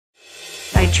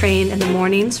train in the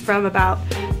mornings from about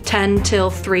 10 till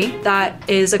 3. That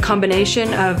is a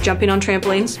combination of jumping on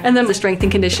trampolines and then the strength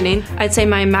and conditioning. I'd say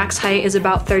my max height is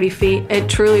about 30 feet. It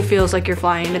truly feels like you're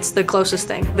flying. It's the closest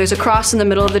thing. There's a cross in the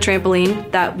middle of the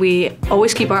trampoline that we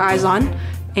always keep our eyes on.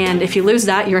 And if you lose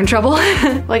that, you're in trouble.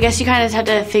 Well, I guess you kind of have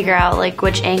to figure out like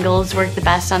which angles work the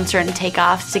best on certain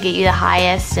takeoffs to get you the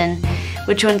highest and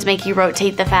which ones make you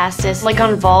rotate the fastest. Like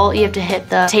on vault, you have to hit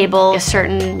the table a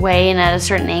certain way and at a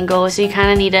certain angle, so you kind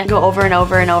of need to go over and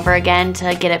over and over again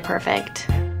to get it perfect.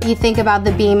 You think about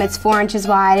the beam, it's 4 inches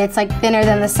wide, it's like thinner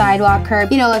than the sidewalk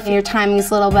curb. You know, if your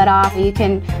timing's a little bit off, you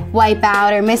can wipe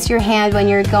out or miss your hand when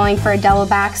you're going for a double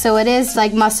back. So it is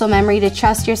like muscle memory to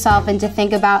trust yourself and to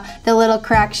think about the little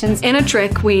corrections. In a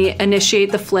trick, we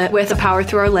initiate the flip with the power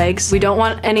through our legs. We don't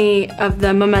want any of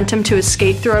the momentum to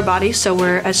escape through our body, so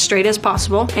we're as straight as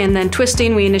possible. And then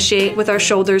twisting, we initiate with our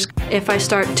shoulders. If I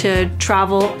start to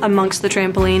travel amongst the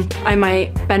trampoline, I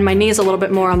might bend my knees a little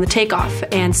bit more on the takeoff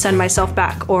and send myself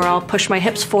back, or I'll push my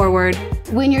hips forward.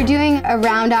 When you're doing a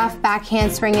round off back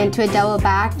handspring into a double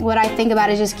back, what I think about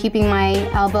is just keeping my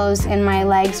elbows and my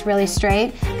legs really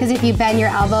straight, because if you bend your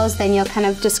elbows, then you'll kind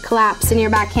of just collapse in your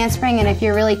back handspring, and if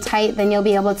you're really tight, then you'll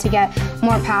be able to get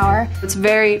more power. It's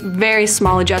very, very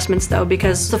small adjustments though,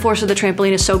 because the force of the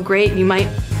trampoline is so great, you might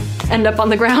end up on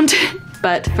the ground.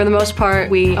 But for the most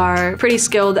part, we are pretty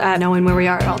skilled at knowing where we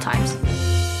are at all times.